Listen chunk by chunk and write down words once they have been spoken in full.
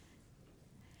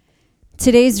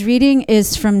Today's reading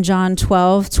is from John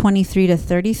 12:23 to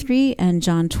 33 and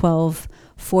John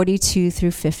 12:42 through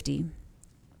 50.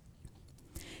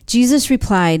 Jesus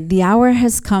replied, "The hour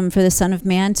has come for the Son of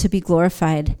Man to be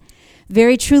glorified.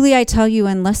 Very truly I tell you,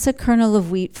 unless a kernel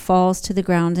of wheat falls to the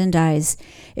ground and dies,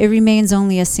 it remains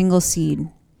only a single seed.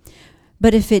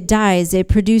 But if it dies, it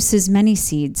produces many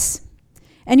seeds.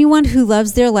 Anyone who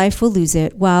loves their life will lose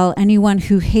it, while anyone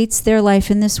who hates their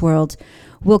life in this world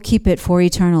will keep it for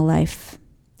eternal life.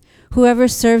 Whoever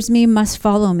serves me must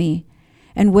follow me,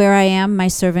 and where I am, my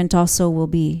servant also will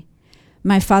be.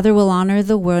 My Father will honor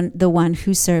the one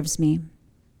who serves me.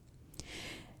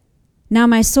 Now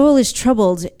my soul is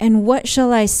troubled, and what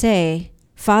shall I say?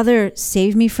 Father,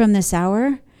 save me from this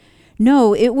hour?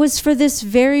 No, it was for this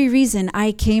very reason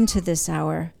I came to this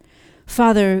hour.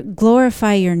 Father,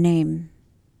 glorify your name."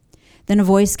 Then a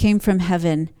voice came from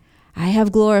heaven, "I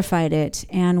have glorified it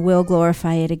and will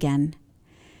glorify it again."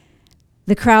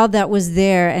 The crowd that was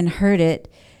there and heard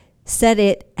it said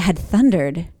it had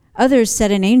thundered. Others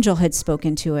said an angel had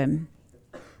spoken to him.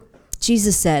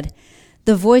 Jesus said,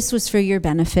 "The voice was for your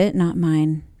benefit, not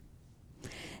mine.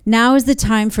 Now is the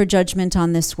time for judgment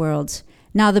on this world.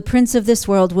 Now the prince of this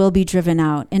world will be driven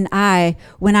out, and I,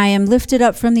 when I am lifted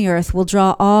up from the earth, will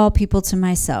draw all people to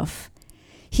myself."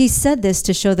 He said this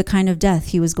to show the kind of death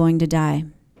he was going to die.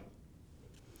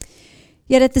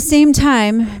 Yet at the same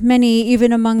time, many,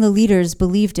 even among the leaders,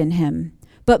 believed in him.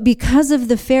 But because of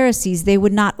the Pharisees, they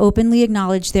would not openly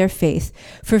acknowledge their faith,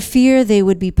 for fear they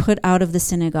would be put out of the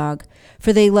synagogue,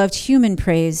 for they loved human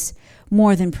praise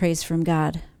more than praise from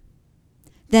God.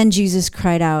 Then Jesus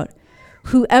cried out,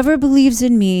 "Whoever believes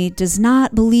in me does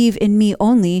not believe in me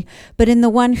only, but in the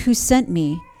one who sent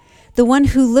me. The one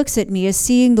who looks at me is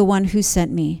seeing the one who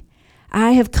sent me.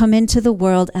 I have come into the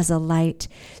world as a light,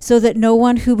 so that no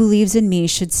one who believes in me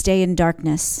should stay in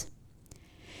darkness.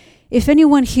 If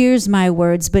anyone hears my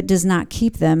words but does not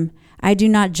keep them, I do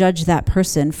not judge that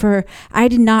person, for I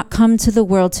did not come to the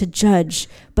world to judge,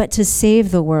 but to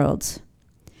save the world.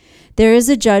 There is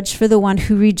a judge for the one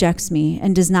who rejects me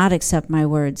and does not accept my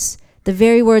words. The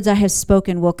very words I have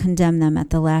spoken will condemn them at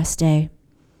the last day.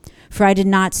 For I did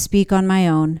not speak on my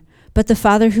own, but the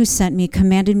Father who sent me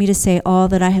commanded me to say all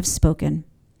that I have spoken.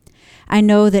 I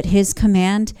know that his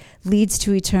command leads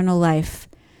to eternal life,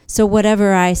 so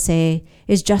whatever I say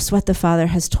is just what the Father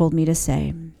has told me to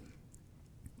say."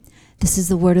 This is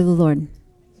the word of the Lord.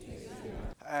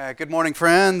 Good morning,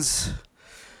 friends.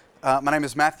 My name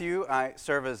is Matthew. I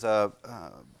serve as a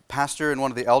pastor and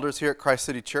one of the elders here at Christ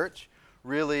City Church.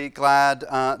 Really glad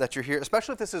that you're here,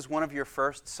 especially if this is one of your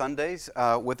first Sundays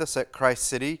with us at Christ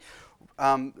City.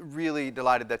 Really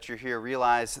delighted that you're here.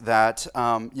 Realize that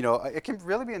it can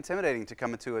really be intimidating to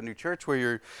come into a new church where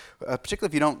you're,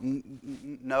 particularly if you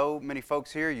don't know many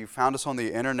folks here. You found us on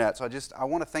the internet, so I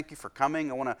want to thank you for coming.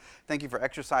 I want to thank you for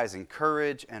exercising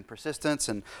courage and persistence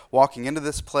and walking into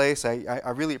this place.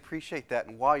 I really appreciate that.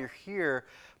 And while you're here,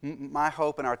 my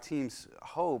hope and our team's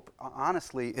hope,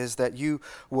 honestly, is that you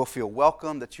will feel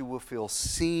welcome, that you will feel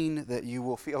seen, that you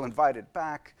will feel invited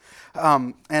back.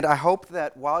 And I hope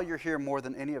that while you're here, more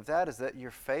than any of that, is that your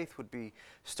faith would be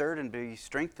stirred and be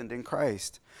strengthened in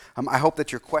Christ. I hope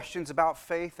that your questions about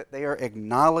faith, that they are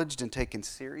acknowledged and taken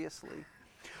seriously.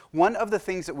 One of the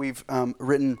things that we've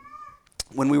written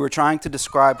when we were trying to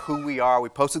describe who we are, we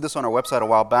posted this on our website a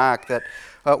while back, that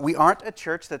we aren't a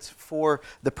church that's for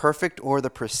the perfect or the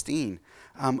pristine,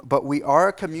 but we are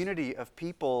a community of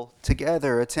people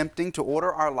together attempting to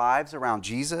order our lives around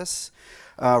Jesus,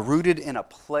 rooted in a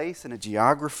place and a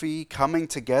geography, coming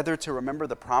together to remember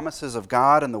the promises of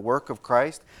God and the work of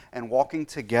Christ, and walking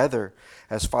together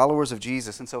as followers of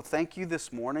Jesus. And so thank you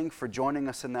this morning for joining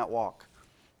us in that walk.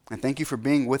 And thank you for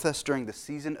being with us during the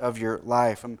season of your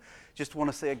life. I just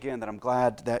want to say again that I'm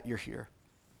glad that you're here.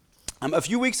 A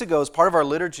few weeks ago, as part of our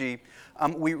liturgy,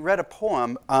 we read a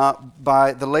poem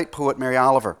by the late poet Mary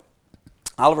Oliver.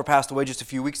 Oliver passed away just a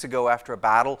few weeks ago after a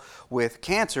battle with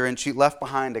cancer, and she left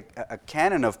behind a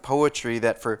canon of poetry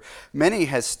that for many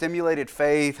has stimulated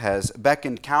faith, has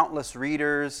beckoned countless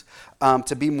readers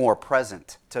to be more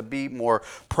present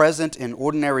in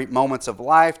ordinary moments of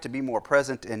life, to be more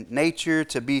present in nature,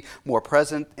 to be more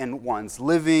present in one's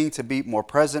living, to be more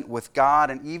present with God,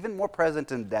 and even more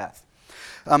present in death.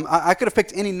 I could have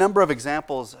picked any number of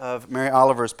examples of Mary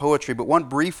Oliver's poetry, but one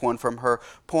brief one from her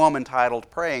poem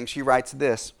entitled Praying. She writes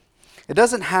this: "It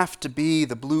doesn't have to be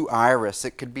the blue iris.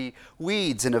 It could be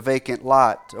weeds in a vacant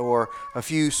lot or a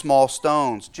few small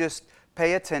stones. Just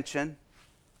pay attention,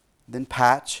 then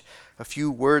patch a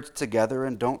few words together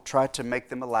and don't try to make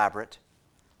them elaborate.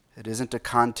 It isn't a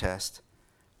contest,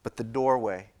 but the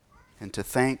doorway into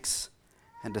thanks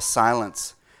and a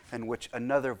silence in which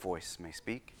another voice may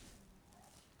speak.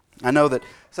 I know that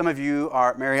some of you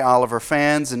are Mary Oliver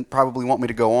fans and probably want me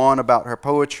to go on about her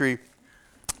poetry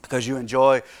because you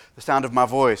enjoy the sound of my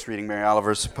voice reading Mary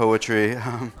Oliver's poetry.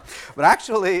 But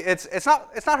actually, it's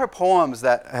not her poems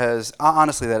that has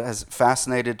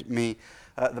fascinated me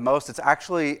the most. It's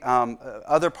actually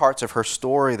other parts of her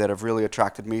story that have really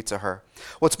attracted me to her.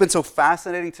 What's been so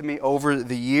fascinating to me over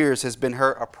the years has been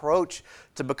her approach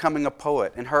to becoming a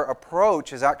poet, and her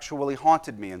approach has actually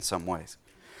haunted me in some ways.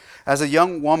 As a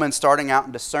young woman starting out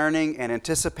and discerning and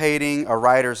anticipating a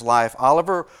writer's life,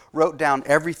 Oliver wrote down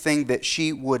everything that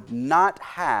she would not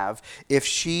have if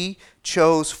she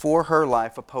chose for her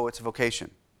life a poet's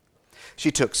vocation. She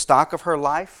took stock of her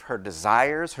life, her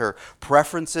desires, her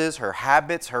preferences, her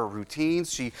habits, her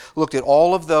routines. She looked at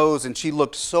all of those, and she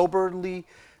looked sober-minded,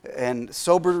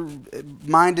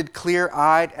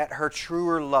 clear-eyed at her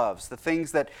truer loves, the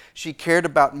things that she cared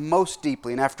about most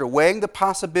deeply. And after weighing the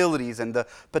possibilities and the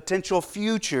potential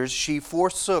futures, she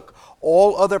forsook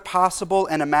all other possible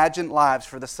and imagined lives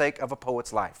for the sake of a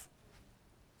poet's life.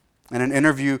 In an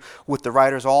interview with the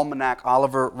Writer's Almanac,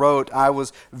 Oliver wrote, "I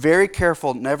was very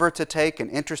careful never to take an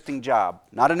interesting job."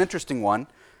 Not an interesting one.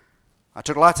 I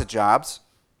took lots of jobs,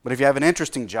 but if you have an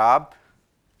interesting job,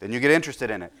 then you get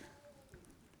interested in it.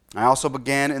 I also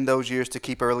began in those years to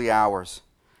keep early hours.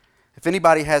 If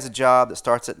anybody has a job that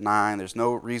starts at 9, there's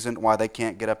no reason why they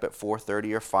can't get up at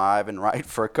 4:30 or 5 and write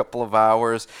for a couple of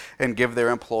hours and give their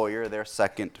employer their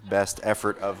second best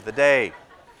effort of the day,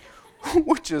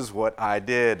 which is what I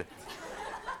did.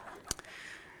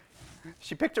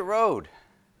 She picked a road.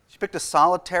 She picked a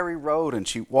solitary road, and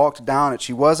she walked down it.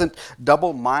 She wasn't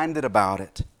double-minded about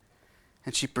it.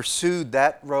 And she pursued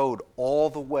that road all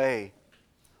the way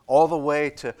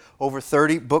to over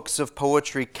 30 books of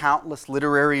poetry, countless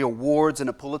literary awards, and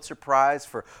a Pulitzer Prize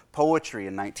for poetry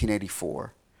in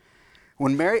 1984.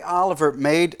 When Mary Oliver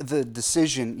made the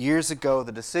decision years ago,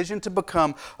 the decision to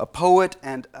become a poet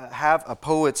and have a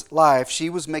poet's life, she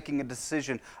was making a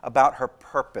decision about her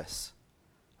purpose,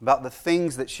 about the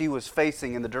things that she was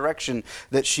facing and the direction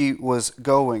that she was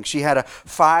going. She had a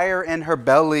fire in her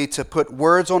belly to put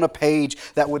words on a page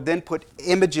that would then put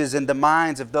images in the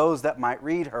minds of those that might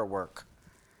read her work.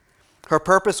 Her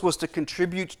purpose was to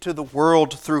contribute to the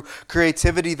world through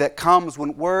creativity that comes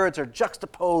when words are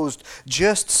juxtaposed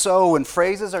just so and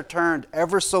phrases are turned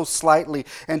ever so slightly.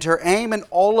 And her aim in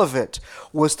all of it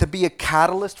was to be a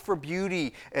catalyst for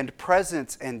beauty and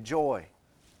presence and joy.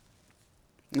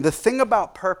 The thing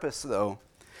about purpose, though,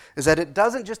 is that it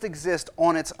doesn't just exist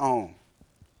on its own.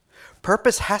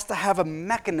 Purpose has to have a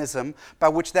mechanism by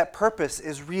which that purpose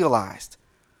is realized.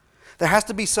 There has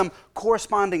to be some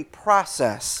corresponding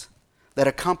process that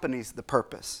accompanies the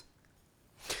purpose.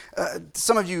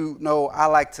 Some of you know I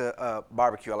like to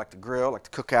barbecue. I like to grill, I like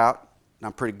to cook out. And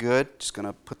I'm pretty good. Just going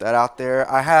to put that out there.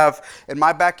 In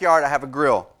my backyard, I have a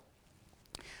grill.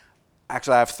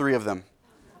 Actually, I have 3 of them.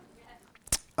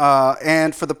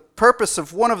 And for the purpose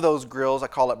of one of those grills, I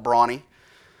call it Brawny.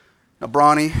 Now,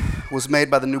 Brawny was made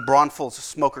by the New Braunfels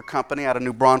Smoker Company out of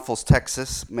New Braunfels,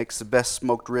 Texas. Makes the best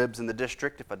smoked ribs in the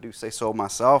district, if I do say so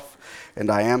myself,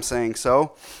 and I am saying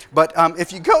so. But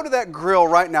if you go to that grill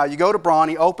right now, you go to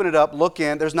Brawny, open it up, look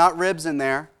in. There's not ribs in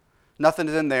there. Nothing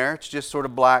is in there. It's just sort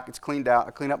of black. It's cleaned out.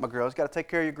 I clean up my grills. You got to take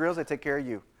care of your grills. They take care of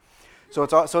you. So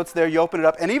it's there. You open it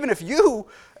up. And even if you,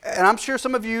 and I'm sure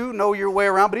some of you know your way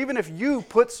around, but even if you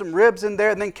put some ribs in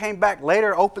there and then came back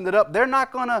later, opened it up, they're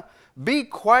not going to be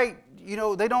quite,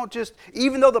 they don't just,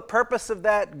 even though the purpose of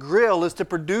that grill is to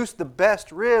produce the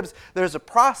best ribs, there's a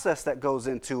process that goes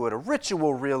into it, a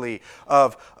ritual really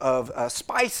of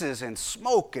spices and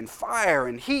smoke and fire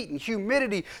and heat and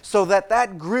humidity so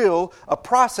that grill, a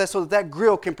process so that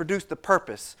grill can produce the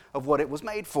purpose of what it was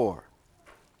made for.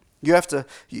 You have to,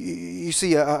 you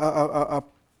see, a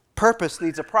purpose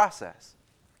needs a process.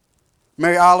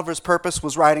 Mary Oliver's purpose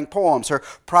was writing poems. Her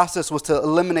process was to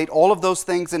eliminate all of those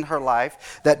things in her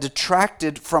life that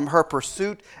detracted from her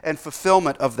pursuit and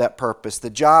fulfillment of that purpose. The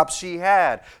jobs she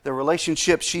had, the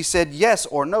relationships she said yes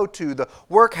or no to, the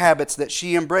work habits that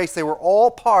she embraced, they were all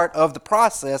part of the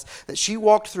process that she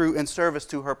walked through in service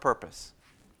to her purpose.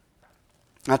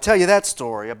 I'll tell you that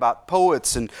story about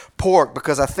poets and pork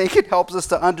because I think it helps us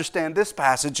to understand this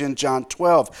passage in John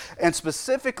 12. And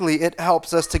specifically, it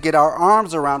helps us to get our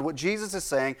arms around what Jesus is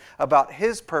saying about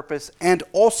his purpose and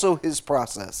also his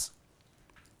process.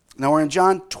 Now we're in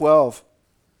John 12.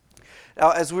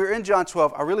 Now, as we're in John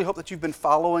 12, I really hope that you've been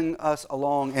following us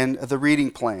along in the reading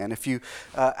plan. If you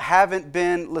haven't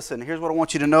been, listen, here's what I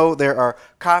want you to know. There are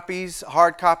copies,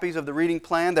 hard copies of the reading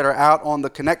plan that are out on the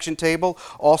connection table,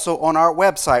 also on our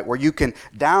website, where you can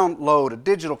download a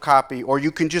digital copy, or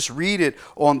you can just read it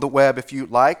on the web if you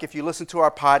like. If you listen to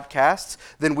our podcasts,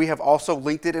 then we have also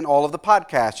linked it in all of the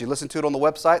podcasts. You listen to it on the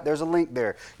website, there's a link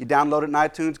there. You download it in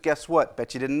iTunes, guess what?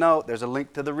 Bet you didn't know, there's a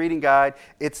link to the reading guide.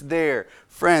 It's there.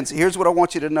 Friends, here's what I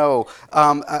want you to know.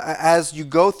 As you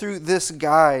go through this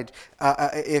guide,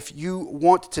 if you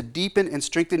want to deepen and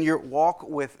strengthen your walk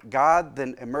with God,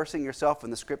 then immersing yourself in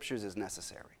the Scriptures is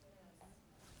necessary.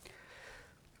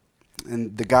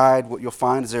 In the guide, what you'll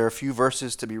find is there are a few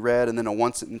verses to be read and then a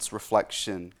one-sentence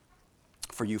reflection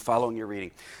for you following your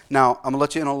reading. Now, I'm going to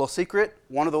let you in on a little secret.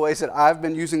 One of the ways that I've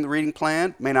been using the reading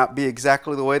plan may not be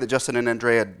exactly the way that Justin and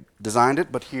Andrea designed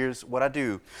it, but here's what I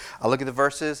do. I look at the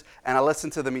verses and I listen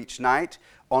to them each night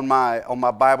on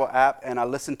my Bible app, and I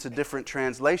listen to different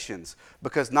translations,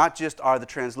 because not just are the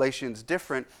translations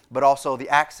different, but also the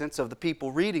accents of the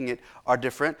people reading it are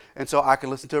different. And so I can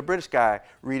listen to a British guy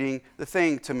reading the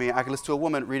thing to me. I can listen to a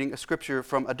woman reading a scripture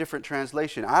from a different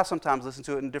translation. I sometimes listen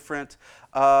to it in different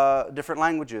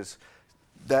languages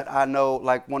that I know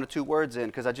like one or two words in,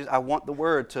 because I want the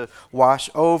word to wash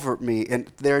over me.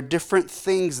 And there are different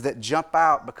things that jump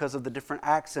out because of the different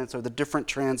accents or the different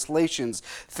translations,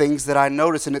 things that I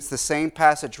notice. And it's the same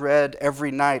passage read every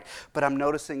night, but I'm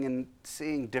noticing and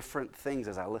seeing different things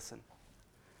as I listen.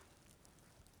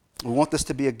 We want this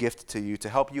to be a gift to you, to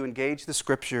help you engage the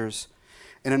Scriptures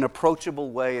in an approachable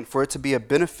way, and for it to be a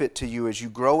benefit to you as you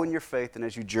grow in your faith and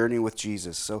as you journey with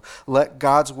Jesus. So let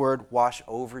God's word wash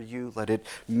over you. Let it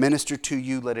minister to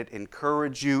you. Let it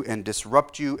encourage you and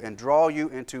disrupt you and draw you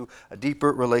into a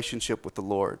deeper relationship with the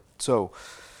Lord. So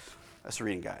that's the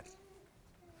reading guide.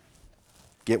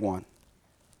 Get one.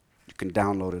 You can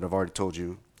download it. I've already told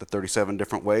you the 37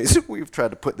 different ways we've tried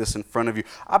to put this in front of you.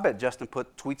 I bet Justin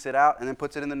tweets it out and then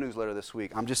puts it in the newsletter this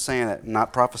week. I'm just saying that. I'm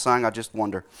not prophesying. I just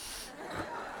wonder.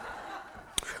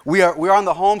 We are on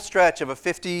the home stretch of a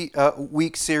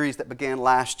 50-week series that began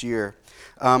last year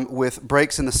with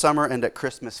breaks in the summer and at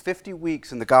Christmas. 50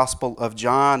 weeks in the Gospel of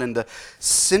John, and the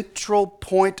central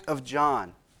point of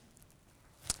John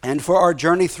and for our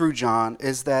journey through John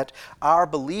is that our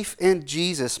belief in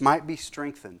Jesus might be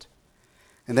strengthened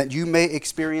and that you may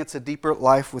experience a deeper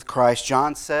life with Christ.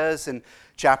 John says in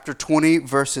chapter 20,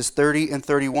 verses 30 and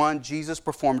 31, Jesus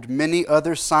performed many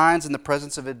other signs in the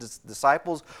presence of his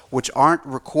disciples, which aren't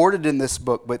recorded in this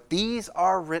book, but these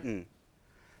are written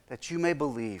that you may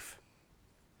believe,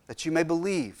 that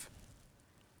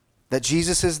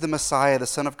Jesus is the Messiah, the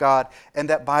Son of God, and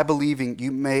that by believing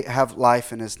you may have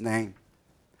life in his name.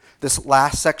 This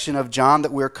last section of John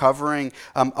that we're covering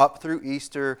up through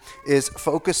Easter is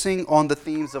focusing on the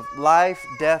themes of life,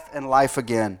 death, and life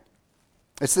again.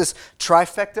 It's this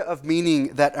trifecta of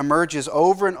meaning that emerges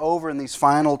over and over in these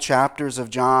final chapters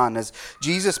of John as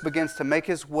Jesus begins to make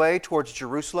his way towards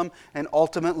Jerusalem and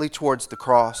ultimately towards the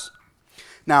cross.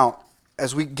 Now,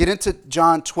 as we get into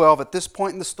John 12, at this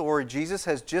point in the story, Jesus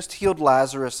has just healed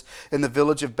Lazarus in the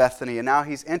village of Bethany, and now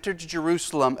he's entered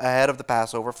Jerusalem ahead of the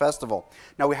Passover festival.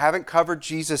 Now, we haven't covered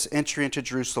Jesus' entry into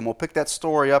Jerusalem. We'll pick that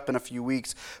story up in a few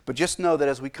weeks, but just know that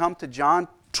as we come to John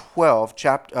 12,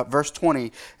 verse 20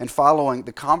 and following,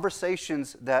 the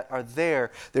conversations that are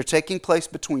there, they're taking place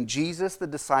between Jesus, the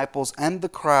disciples, and the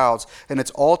crowds, and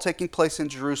it's all taking place in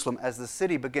Jerusalem as the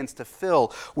city begins to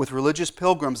fill with religious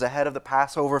pilgrims ahead of the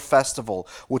Passover festival,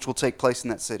 which will take place in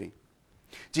that city.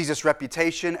 Jesus'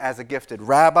 reputation as a gifted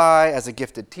rabbi, as a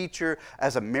gifted teacher,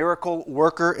 as a miracle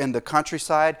worker in the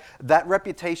countryside, that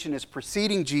reputation is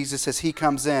preceding Jesus as he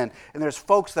comes in. And there's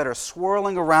folks that are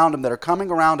swirling around him, that are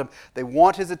coming around him. They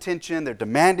want his attention. They're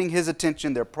demanding his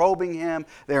attention. They're probing him.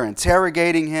 They're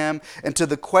interrogating him. And to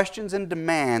the questions and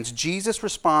demands, Jesus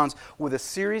responds with a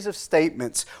series of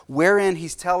statements wherein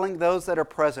he's telling those that are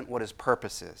present what his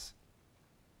purpose is.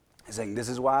 He's saying, this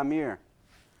is why I'm here.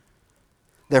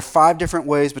 There are 5 different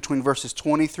ways between verses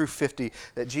 20 through 50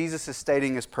 that Jesus is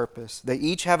stating his purpose. They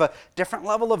each have a different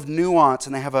level of nuance,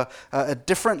 and they have a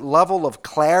different level of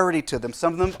clarity to them.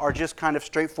 Some of them are just kind of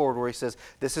straightforward, where he says,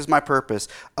 this is my purpose.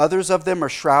 Others of them are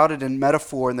shrouded in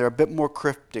metaphor, and they're a bit more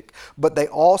cryptic. But they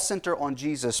all center on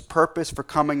Jesus' purpose for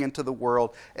coming into the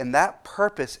world, and that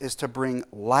purpose is to bring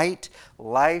light,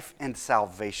 life, and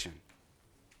salvation.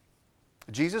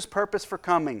 Jesus' purpose for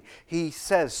coming, he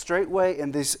says straightway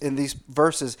in these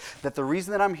verses that the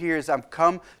reason that I'm here is I've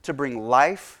come to bring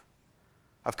life,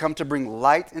 I've come to bring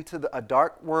light into a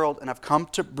dark world, and I've come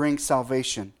to bring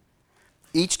salvation.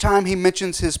 Each time he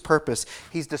mentions his purpose,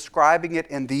 he's describing it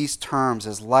in these terms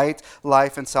as light,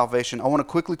 life, and salvation. I want to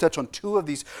quickly touch on two of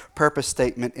these purpose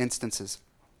statement instances.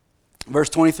 Verse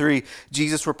 23,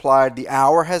 Jesus replied, "The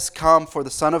hour has come for the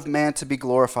Son of Man to be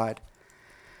glorified.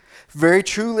 Very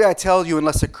truly I tell you,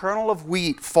 unless a kernel of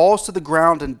wheat falls to the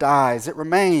ground and dies, it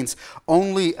remains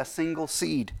only a single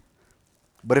seed.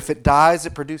 But if it dies,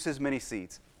 it produces many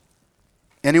seeds.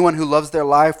 Anyone who loves their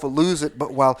life will lose it,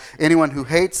 but while anyone who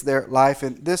hates their life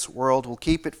in this world will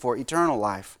keep it for eternal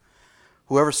life.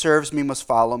 Whoever serves me must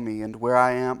follow me, and where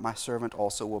I am, my servant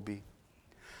also will be.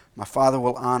 My Father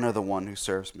will honor the one who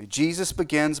serves me." Jesus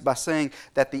begins by saying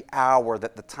that the hour,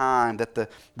 that the time, that the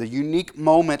unique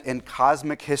moment in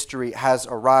cosmic history has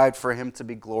arrived for him to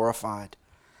be glorified.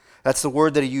 That's the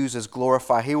word that he uses,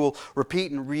 glorify. He will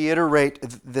repeat and reiterate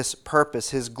this purpose,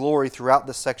 his glory, throughout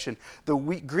this section. The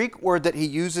Greek word that he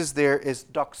uses there is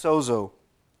doxozo.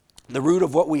 The root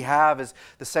of what we have is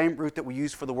the same root that we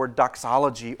use for the word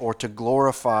doxology, or to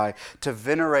glorify, to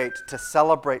venerate, to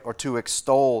celebrate, or to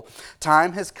extol.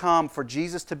 Time has come for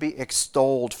Jesus to be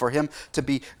extolled, for him to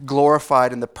be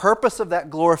glorified. And the purpose of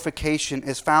that glorification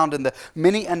is found in the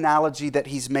mini analogy that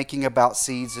he's making about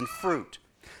seeds and fruit.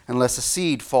 Unless a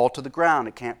seed fall to the ground,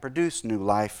 it can't produce new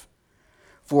life.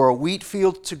 For a wheat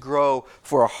field to grow,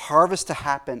 for a harvest to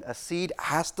happen, a seed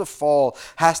has to fall,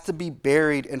 has to be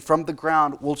buried, and from the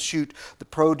ground will shoot the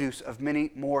produce of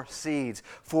many more seeds.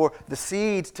 For the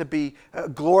seeds to be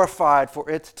glorified, for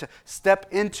it to step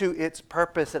into its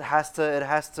purpose, it has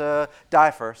to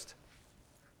die first.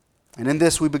 And in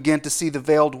this we begin to see the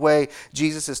veiled way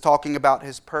Jesus is talking about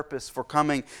his purpose for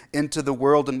coming into the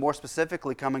world, and more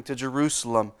specifically coming to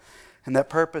Jerusalem. And that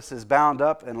purpose is bound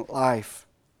up in life.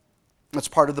 That's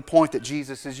part of the point that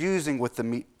Jesus is using with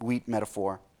the wheat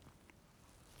metaphor.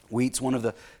 Wheat's one of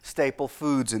the staple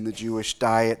foods in the Jewish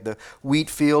diet. The wheat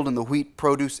field and the wheat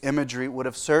produce imagery would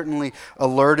have certainly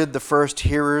alerted the first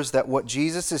hearers that what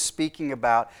Jesus is speaking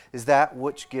about is that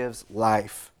which gives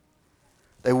life.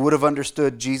 They would have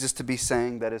understood Jesus to be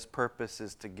saying that his purpose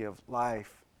is to give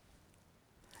life.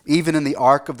 Even in the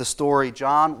arc of the story,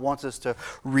 John wants us to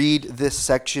read this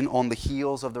section on the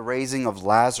heels of the raising of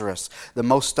Lazarus, the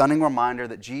most stunning reminder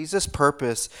that Jesus'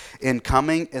 purpose in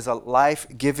coming is a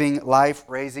life-giving,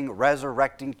 life-raising,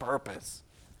 resurrecting purpose.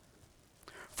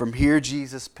 From here,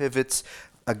 Jesus pivots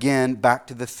again back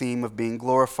to the theme of being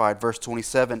glorified. Verse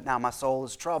 27, "Now my soul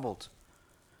is troubled.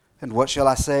 And what shall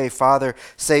I say? Father,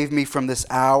 save me from this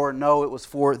hour. No, it was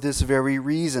for this very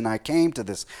reason I came to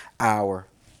this hour.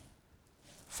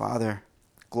 Father,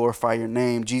 glorify your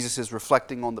name." Jesus is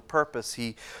reflecting on the purpose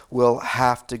he will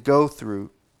have to go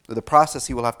through, or the process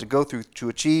he will have to go through to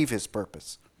achieve his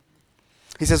purpose.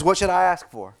 He says, "What should I ask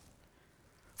for?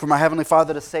 For my heavenly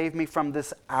Father to save me from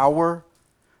this hour?"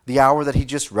 The hour that he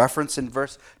just referenced in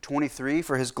verse 23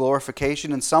 for his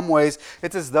glorification. In some ways,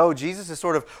 it's as though Jesus is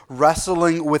sort of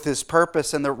wrestling with his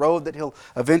purpose and the road that he'll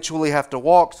eventually have to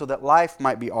walk so that life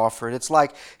might be offered. It's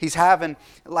like he's having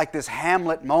like this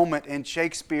Hamlet moment in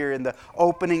Shakespeare in the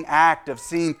opening act of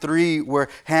scene 3 where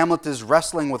Hamlet is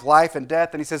wrestling with life and death.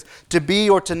 And he says, to be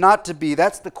or to not to be,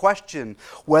 that's the question.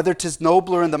 Whether 'tis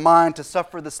nobler in the mind to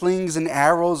suffer the slings and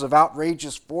arrows of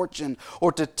outrageous fortune,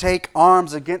 or to take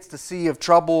arms against a sea of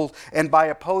trouble, and by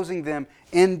opposing them,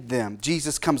 end them.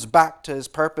 Jesus comes back to his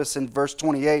purpose in verse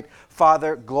 28.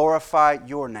 Father, glorify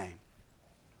your name.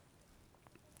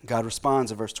 God responds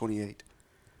in verse 28.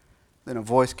 Then a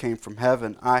voice came from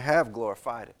heaven. I have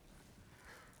glorified it,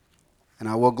 and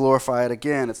I will glorify it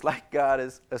again. It's like God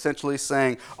is essentially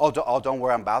saying, oh, don't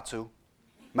worry, I'm about to.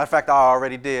 Matter of fact, I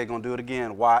already did. Gonna do it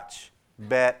again. Watch,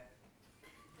 bet.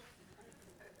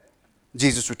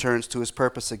 Jesus returns to his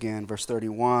purpose again. Verse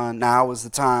 31, now is the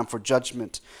time for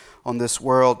judgment on this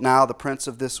world. Now the prince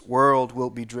of this world will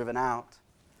be driven out.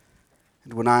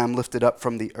 And when I am lifted up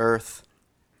from the earth,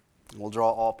 I will draw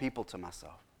all people to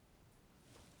myself.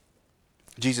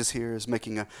 Jesus here is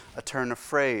making a turn of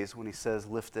phrase when he says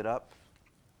lifted up.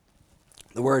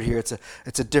 The word here,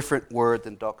 it's a different word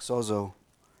than doxozo,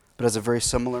 but has a very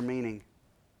similar meaning.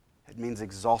 It means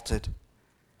exalted.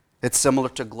 It's similar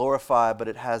to glorify, but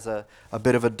it has a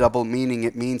bit of a double meaning.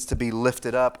 It means to be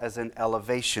lifted up as in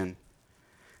elevation,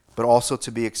 but also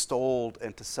to be extolled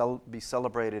and to be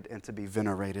celebrated and to be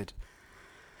venerated.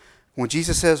 When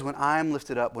Jesus says, when I am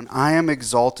lifted up, when I am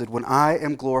exalted, when I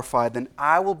am glorified, then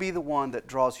I will be the one that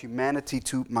draws humanity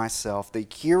to myself. The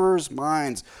hearers'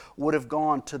 minds would have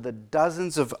gone to the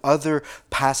dozens of other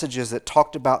passages that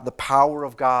talked about the power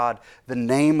of God, the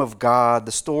name of God,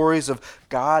 the stories of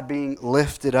God being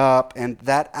lifted up, and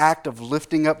that act of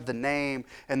lifting up the name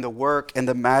and the work and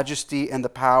the majesty and the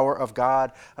power of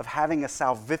God, of having a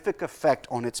salvific effect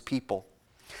on its people.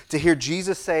 To hear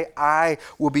Jesus say, I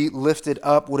will be lifted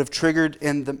up, would have triggered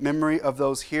in the memory of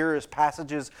those hearers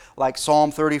passages like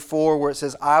Psalm 34, where it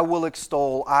says, I will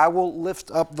extol, I will lift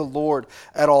up the Lord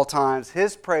at all times.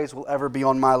 His praise will ever be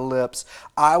on my lips.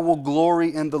 I will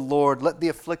glory in the Lord. Let the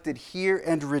afflicted hear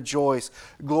and rejoice.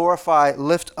 Glorify,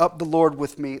 lift up the Lord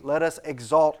with me. Let us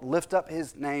exalt, lift up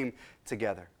his name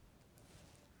together.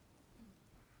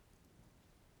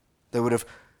 They would have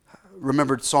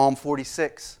remembered Psalm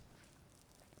 46.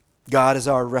 God is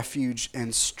our refuge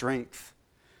and strength,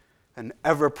 an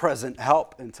ever-present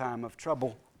help in time of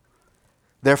trouble.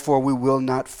 Therefore we will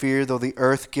not fear, though the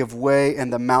earth give way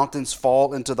and the mountains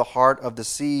fall into the heart of the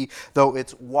sea, though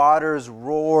its waters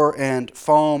roar and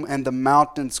foam and the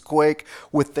mountains quake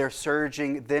with their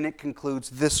surging. Then it concludes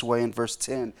this way in verse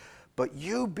 10, but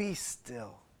you be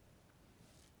still.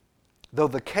 Though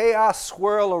the chaos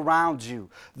swirl around you,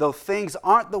 though things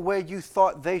aren't the way you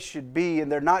thought they should be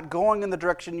and they're not going in the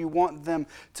direction you want them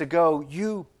to go,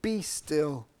 you be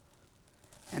still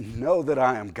and know that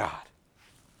I am God.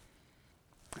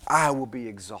 I will be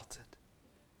exalted.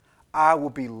 I will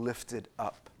be lifted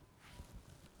up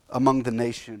among the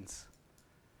nations.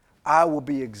 I will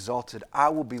be exalted. I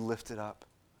will be lifted up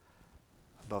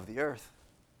above the earth.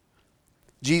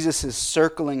 Jesus is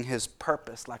circling his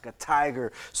purpose like a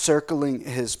tiger circling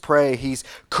his prey. He's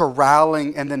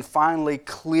corralling and then finally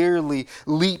clearly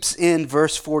leaps in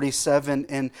verse 47.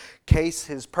 In case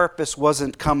his purpose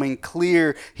wasn't coming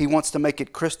clear, he wants to make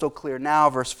it crystal clear now.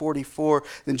 Verse 44,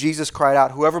 then Jesus cried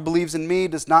out, whoever believes in me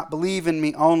does not believe in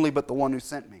me only, but the one who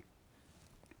sent me.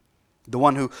 The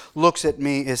one who looks at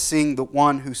me is seeing the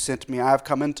one who sent me. I have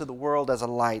come into the world as a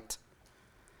light,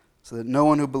 so that no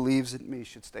one who believes in me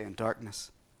should stay in darkness.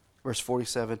 Verse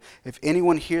 47, if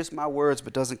anyone hears my words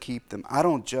but doesn't keep them, I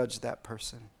don't judge that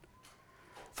person.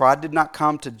 For I did not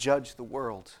come to judge the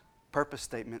world, purpose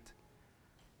statement,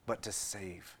 but to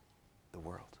save the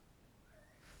world.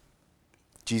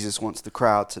 Jesus wants the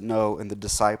crowd to know and the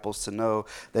disciples to know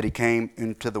that he came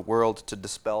into the world to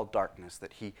dispel darkness,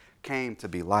 that he came to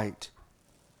be light,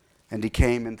 and he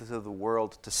came into the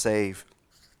world to save.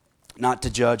 Not to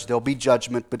judge. There'll be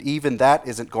judgment, but even that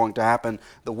isn't going to happen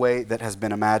the way that has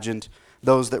been imagined.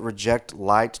 Those that reject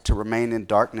light to remain in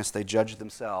darkness, they judge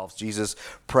themselves. Jesus'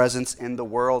 presence in the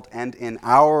world and in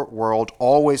our world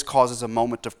always causes a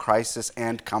moment of crisis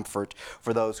and comfort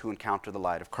for those who encounter the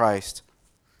light of Christ.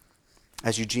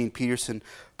 As Eugene Peterson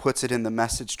puts it in the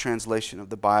Message translation of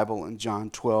the Bible in John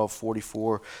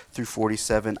 12:44 through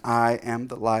 47, I am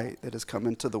the light that has come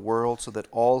into the world so that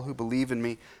all who believe in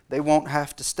me, they won't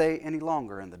have to stay any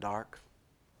longer in the dark.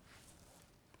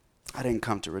 I didn't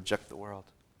come to reject the world.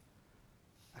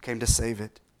 I came to save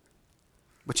it.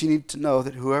 But you need to know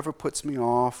that whoever puts me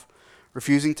off,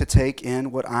 refusing to take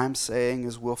in what I'm saying,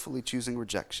 is willfully choosing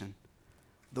rejection.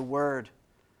 The Word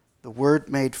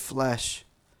made flesh,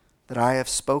 that I have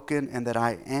spoken and that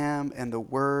I am, and the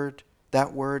Word,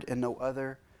 that Word and no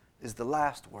other, is the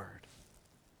last word.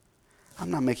 I'm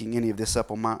not making any of this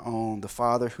up on my own. The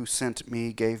Father who sent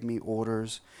me gave me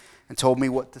orders and told me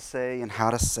what to say and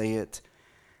how to say it,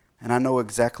 and I know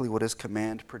exactly what his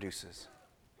command produces: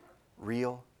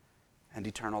 real and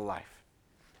eternal life.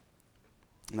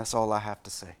 And that's all I have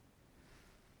to say.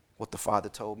 What the Father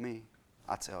told me,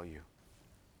 I tell you.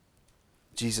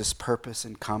 Jesus' purpose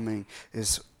in coming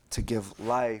is to give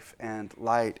life and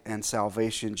light and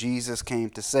salvation. Jesus came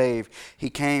to save. He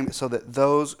came so that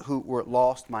those who were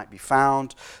lost might be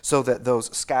found, so that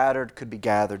those scattered could be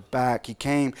gathered back. He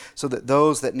came so that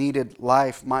those that needed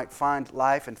life might find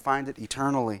life and find it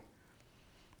eternally.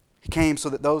 He came so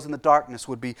that those in the darkness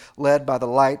would be led by the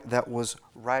light that was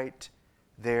right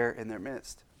there in their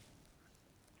midst.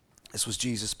 This was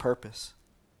Jesus' purpose.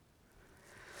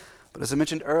 But as I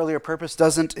mentioned earlier, purpose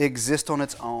doesn't exist on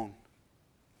its own.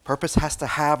 Purpose has to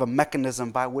have a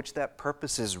mechanism by which that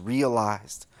purpose is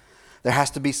realized. There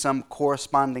has to be some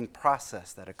corresponding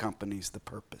process that accompanies the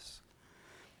purpose.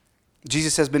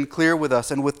 Jesus has been clear with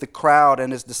us and with the crowd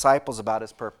and his disciples about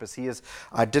his purpose. He has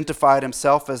identified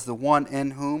himself as the one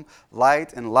in whom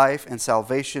light and life and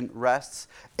salvation rests,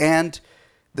 and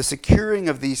the securing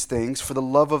of these things for the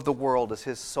love of the world is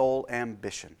his sole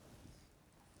ambition.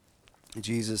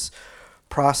 Jesus'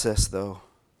 process, though,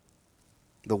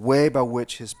 The way by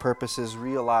which his purpose is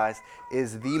realized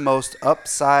is the most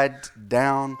upside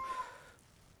down,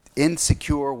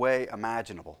 insecure way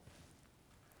imaginable.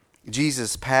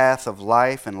 Jesus' path of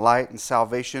life and light and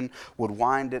salvation would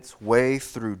wind its way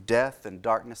through death and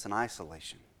darkness and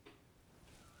isolation.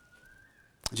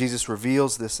 Jesus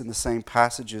reveals this in the same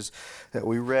passages that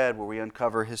we read where we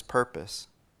uncover his purpose.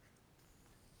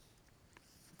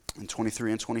 In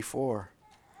 23 and 24,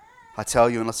 I tell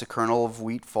you, unless a kernel of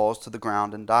wheat falls to the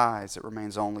ground and dies, it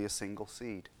remains only a single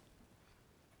seed.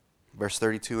 Verse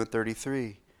 32 and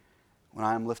 33, when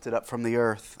I am lifted up from the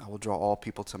earth, I will draw all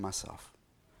people to myself.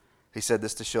 He said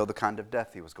this to show the kind of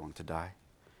death he was going to die.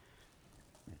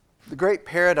 The great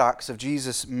paradox of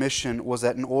Jesus' mission was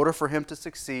that in order for him to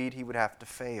succeed, he would have to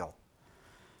fail.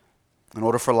 In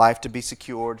order for life to be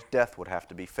secured, death would have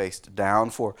to be faced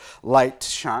down. For light to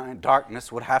shine,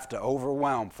 darkness would have to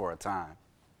overwhelm for a time.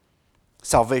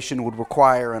 Salvation would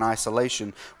require an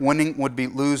isolation. Winning would be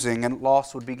losing, and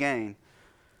loss would be gain.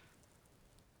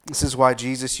 This is why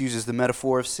Jesus uses the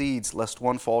metaphor of seeds, lest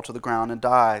one fall to the ground and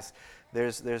dies.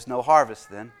 There's no harvest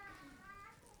then.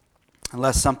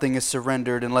 Unless something is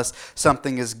surrendered, unless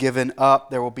something is given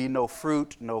up, there will be no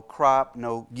fruit, no crop,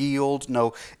 no yield,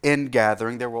 no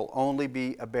ingathering. There will only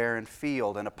be a barren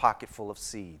field and a pocket full of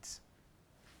seeds.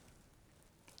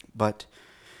 But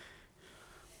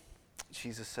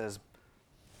Jesus says,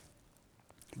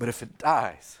 but if it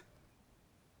dies,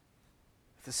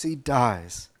 if the seed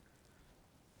dies,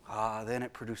 then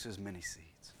it produces many seeds.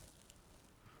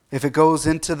 If it goes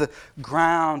into the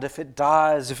ground, if it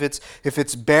dies, if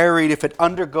it's buried, if it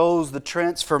undergoes the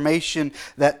transformation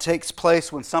that takes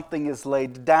place when something is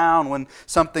laid down, when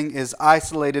something is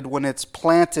isolated, when it's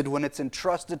planted, when it's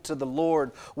entrusted to the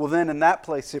Lord, well then in that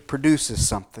place it produces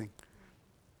something.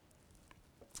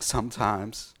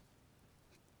 Sometimes,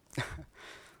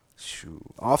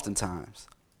 oftentimes,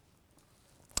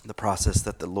 the process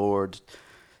that the Lord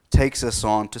takes us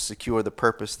on to secure the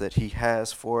purpose that he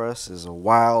has for us is a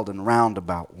wild and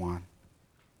roundabout one.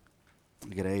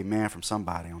 You get an amen from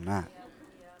somebody on that.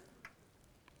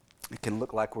 It can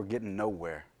look like we're getting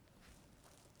nowhere.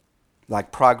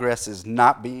 Like progress is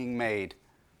not being made.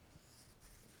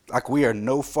 Like we are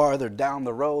no farther down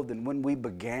the road than when we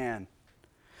began.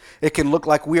 It can look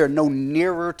like we are no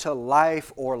nearer to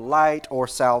life or light or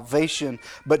salvation.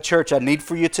 But church, I need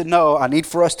for you to know, I need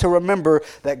for us to remember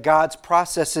that God's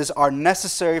processes are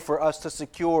necessary for us to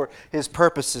secure his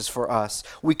purposes for us.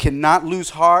 We cannot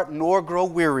lose heart nor grow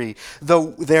weary.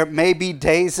 Though there may be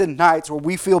days and nights where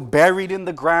we feel buried in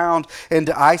the ground and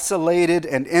isolated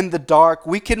and in the dark,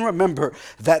 we can remember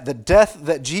that the death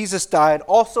that Jesus died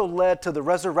also led to the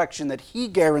resurrection that he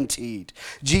guaranteed.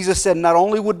 Jesus said not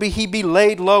only would he be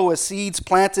laid low as seeds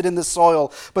planted in the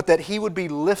soil, but that he would be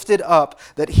lifted up,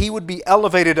 that he would be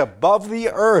elevated above the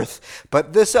earth,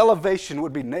 but this elevation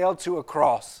would be nailed to a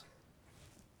cross.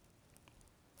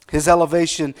 His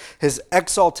elevation, his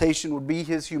exaltation would be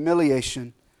his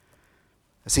humiliation,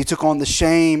 as he took on the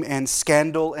shame and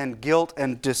scandal and guilt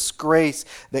and disgrace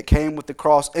that came with the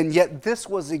cross. And yet this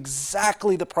was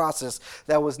exactly the process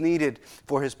that was needed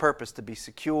for his purpose to be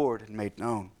secured and made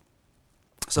known.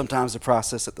 Sometimes the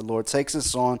process that the Lord takes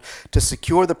us on to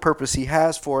secure the purpose he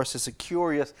has for us is a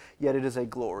curious, yet it is a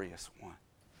glorious one.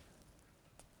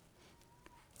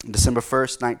 On December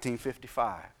 1st,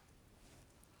 1955,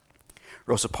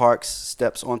 Rosa Parks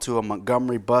steps onto a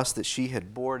Montgomery bus that she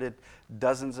had boarded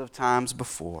dozens of times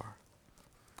before.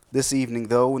 This evening,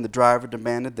 though, when the driver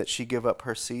demanded that she give up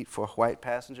her seat for a white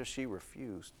passenger, she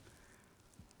refused.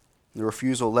 The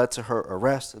refusal led to her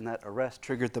arrest, and that arrest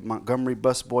triggered the Montgomery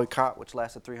bus boycott, which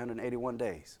lasted 381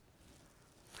 days.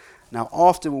 Now,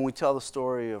 often when we tell the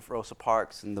story of Rosa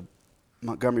Parks and the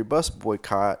Montgomery bus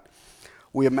boycott,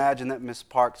 we imagine that Miss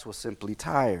Parks was simply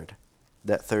tired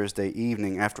that Thursday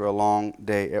evening after a long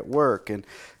day at work and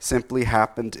simply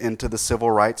happened into the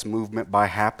civil rights movement by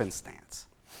happenstance.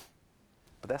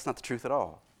 But that's not the truth at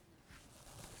all.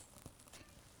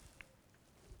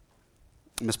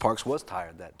 Miss Parks was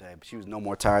tired that day, but she was no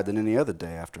more tired than any other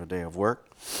day after a day of work.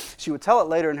 She would tell it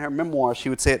later in her memoir. She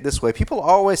would say it this way: people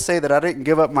always say that I didn't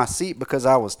give up my seat because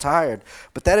I was tired,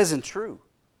 but that isn't true.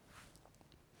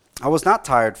 I was not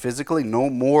tired physically,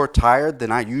 no more tired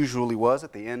than I usually was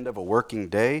at the end of a working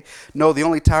day. No, the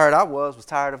only tired I was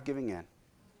tired of giving in.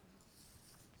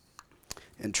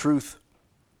 In truth,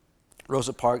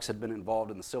 Rosa Parks had been involved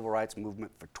in the civil rights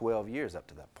movement for 12 years up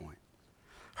to that point.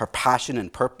 Her passion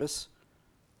and purpose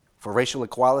for racial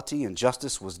equality and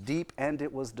justice was deep, and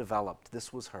it was developed.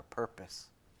 This was her purpose.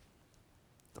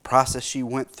 The process she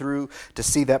went through to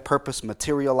see that purpose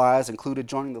materialize included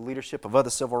joining the leadership of other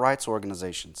civil rights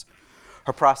organizations.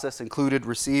 Her process included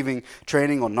receiving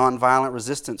training on nonviolent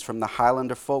resistance from the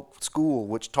Highlander Folk School,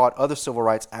 which taught other civil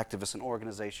rights activists and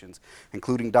organizations,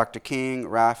 including Dr. King,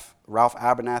 Ralph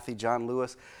Abernathy, John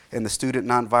Lewis, and the Student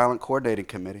Nonviolent Coordinating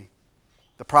Committee.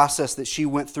 The process that she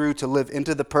went through to live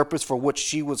into the purpose for which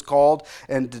she was called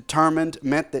and determined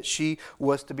meant that she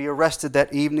was to be arrested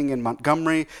that evening in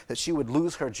Montgomery, that she would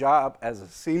lose her job as a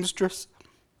seamstress.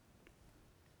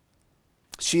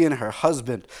 She and her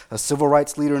husband, a civil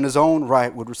rights leader in his own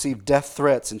right, would receive death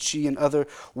threats, and she and other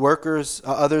workers,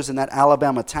 others in that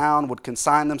Alabama town would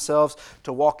consign themselves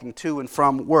to walking to and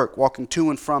from work, walking to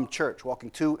and from church,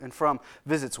 walking to and from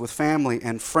visits with family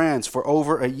and friends for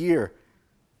over a year,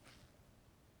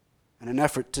 in an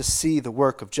effort to see the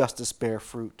work of justice bear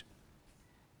fruit.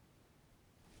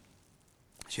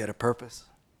 She had a purpose.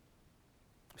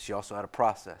 She also had a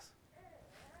process.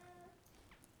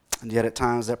 And yet at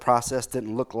times that process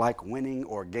didn't look like winning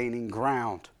or gaining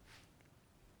ground.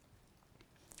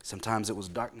 Sometimes it was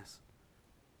darkness.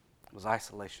 It was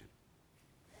isolation.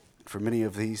 For many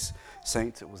of these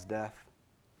saints, it was death.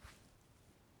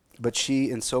 But she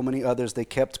and so many others, they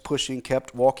kept pushing,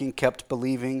 kept walking, kept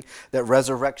believing that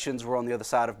resurrections were on the other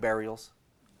side of burials.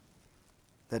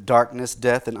 That darkness,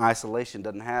 death, and isolation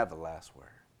doesn't have the last word.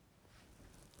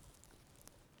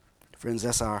 Friends,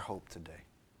 that's our hope today.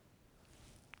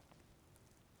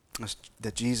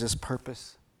 That Jesus'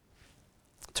 purpose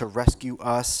to rescue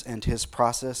us and his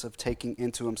process of taking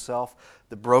into himself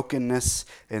the brokenness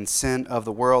and sin of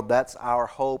the world, that's our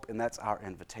hope and that's our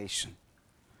invitation.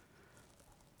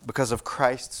 Because of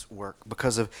Christ's work,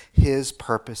 because of his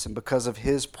purpose, and because of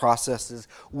his processes,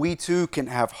 we too can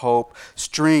have hope,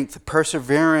 strength,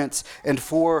 perseverance, and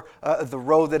for the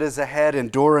road that is ahead,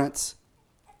 endurance.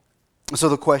 So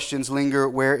the questions linger,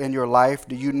 where in your life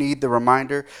do you need the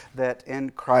reminder that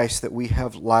in Christ that we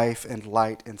have life and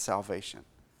light and salvation?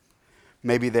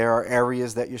 Maybe there are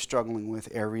areas that you're struggling with,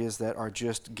 areas that are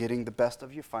just getting the best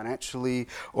of you financially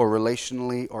or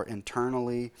relationally or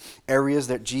internally, areas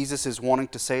that Jesus is wanting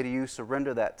to say to you,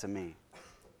 surrender that to me.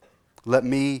 Let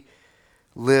me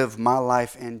live my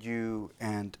life in you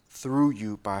and through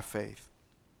you by faith.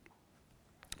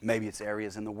 Maybe it's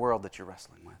areas in the world that you're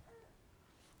wrestling with.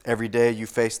 Every day you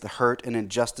face the hurt and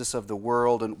injustice of the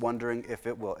world and wondering if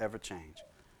it will ever change.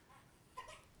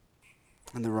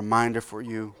 And the reminder for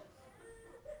you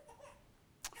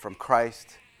from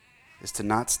Christ is to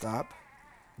not stop.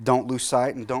 Don't lose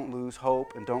sight and don't lose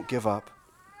hope and don't give up.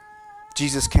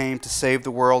 Jesus came to save the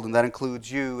world, and that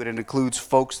includes you. It includes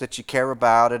folks that you care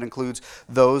about. It includes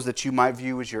those that you might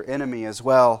view as your enemy as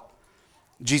well.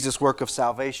 Jesus' work of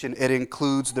salvation, it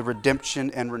includes the redemption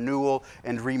and renewal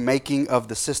and remaking of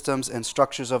the systems and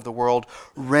structures of the world,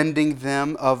 rending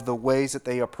them of the ways that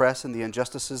they oppress and the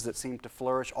injustices that seem to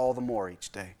flourish all the more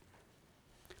each day.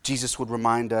 Jesus would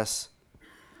remind us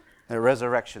that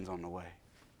resurrection's on the way,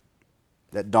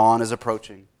 that dawn is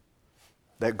approaching,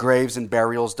 that graves and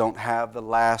burials don't have the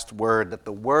last word, that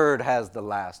the Word has the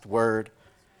last word.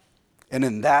 And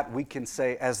in that we can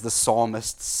say, as the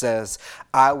psalmist says,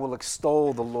 I will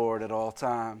extol the Lord at all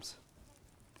times.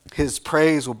 His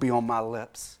praise will be on my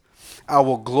lips. I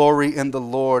will glory in the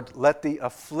Lord. Let the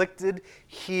afflicted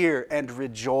hear and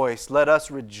rejoice. Let us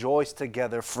rejoice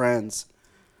together, friends.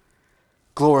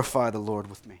 Glorify the Lord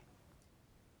with me.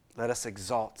 Let us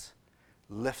exalt,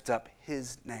 lift up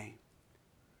his name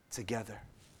together.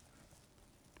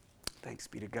 Thanks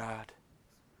be to God.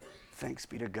 Thanks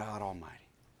be to God Almighty.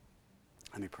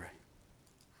 Let me pray.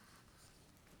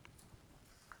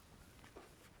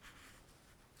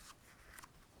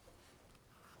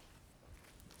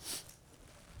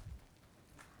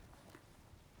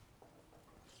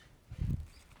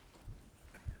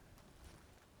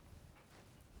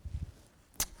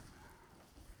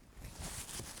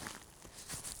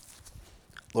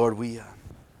 Lord, we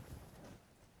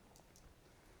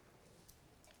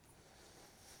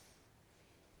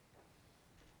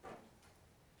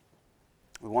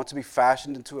want to be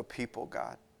fashioned into a people,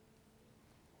 God,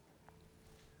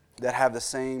 that have the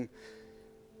same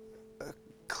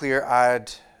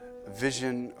clear-eyed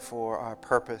vision for our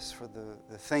purpose, for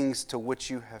the things to which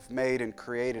you have made and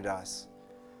created us.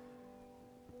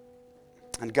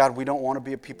 And God, we don't want to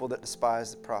be a people that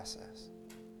despise the process.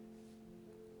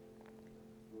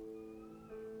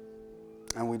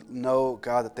 And we know,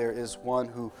 God, that there is one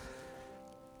who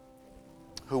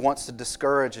wants to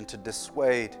discourage and to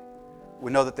dissuade.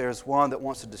 We know that there is one that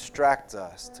wants to distract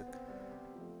us, to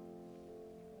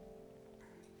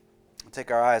take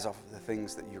our eyes off of the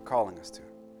things that you're calling us to.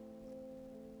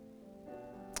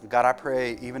 God, I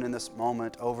pray even in this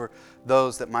moment over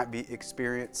those that might be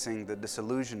experiencing the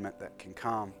disillusionment that can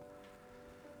come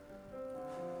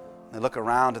They look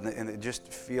around and they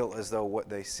just feel as though what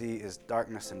they see is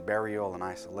darkness and burial and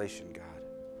isolation, God.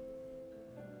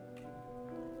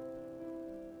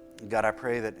 God, I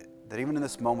pray that even in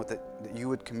this moment that you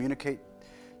would communicate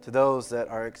to those that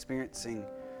are experiencing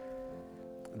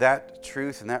that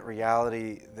truth and that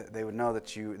reality, that they would know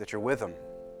that you're with them.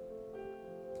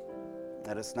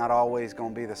 That it's not always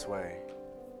going to be this way.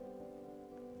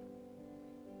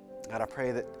 God, I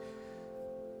pray that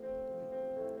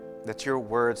your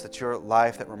words, that your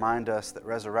life that remind us that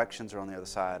resurrections are on the other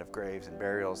side of graves and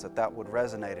burials, that would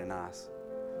resonate in us.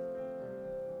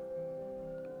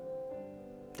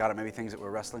 God, it may be things that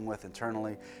we're wrestling with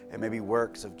internally. It may be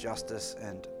works of justice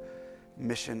and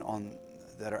mission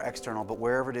that are external. But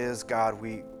wherever it is, God,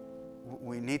 we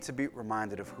need to be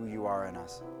reminded of who you are in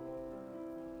us.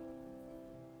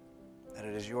 That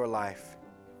it is your life,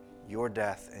 your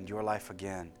death, and your life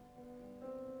again.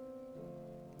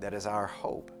 That is our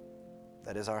hope.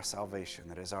 That is our salvation.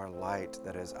 That is our light.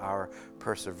 That is our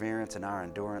perseverance and our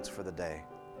endurance for the day.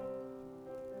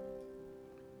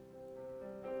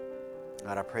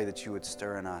 God, I pray that you would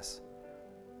stir in us.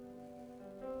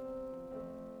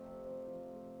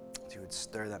 That you would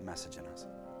stir that message in us.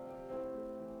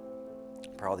 I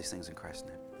pray all these things in Christ's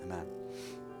name. Amen.